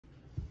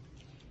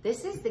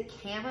This is the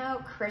Camo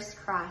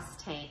crisscross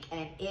tank,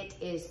 and it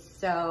is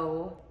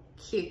so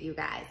cute, you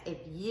guys. If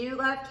you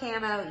love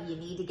camo, you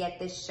need to get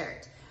this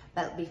shirt.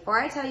 But before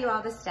I tell you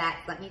all the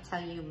stats, let me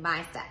tell you my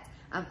stats.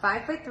 I'm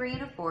 5'3"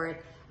 and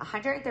 1/4",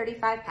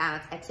 135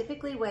 pounds. I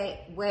typically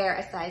wear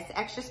a size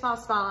extra small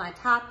on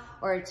top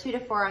or a 2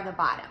 to 4 on the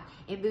bottom.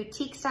 In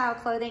boutique style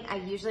clothing, I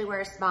usually wear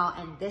a small,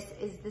 and this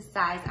is the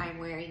size I'm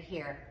wearing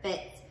here.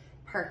 Fits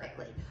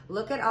perfectly.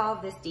 Look at all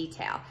of this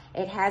detail.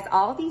 It has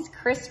all these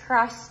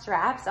crisscross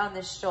straps on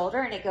the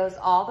shoulder, and it goes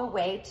all the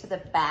way to the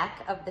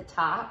back of the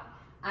top.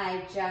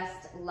 I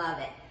just love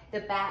it. The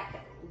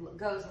back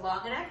goes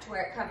long enough to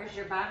where it covers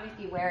your bum if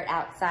you wear it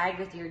outside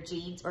with your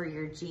jeans or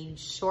your jean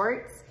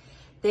shorts.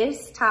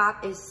 This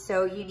top is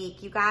so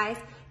unique, you guys.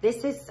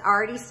 This is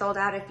already sold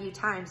out a few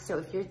times, so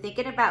if you're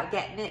thinking about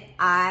getting it,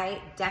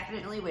 I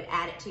definitely would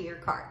add it to your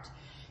cart.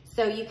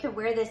 So you can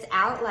wear this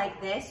out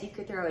like this. You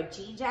could throw a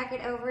jean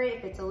jacket over it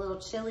if it's a little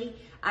chilly.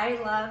 I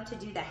love to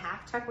do the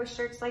half tuck with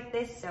shirts like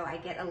this, so I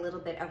get a little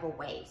bit of a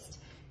waist.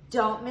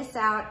 Don't miss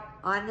out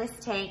on this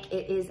tank.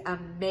 It is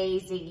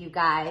amazing, you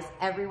guys.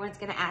 Everyone's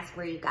gonna ask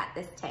where you got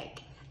this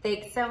tank.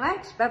 Thanks so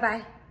much.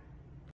 Bye-bye.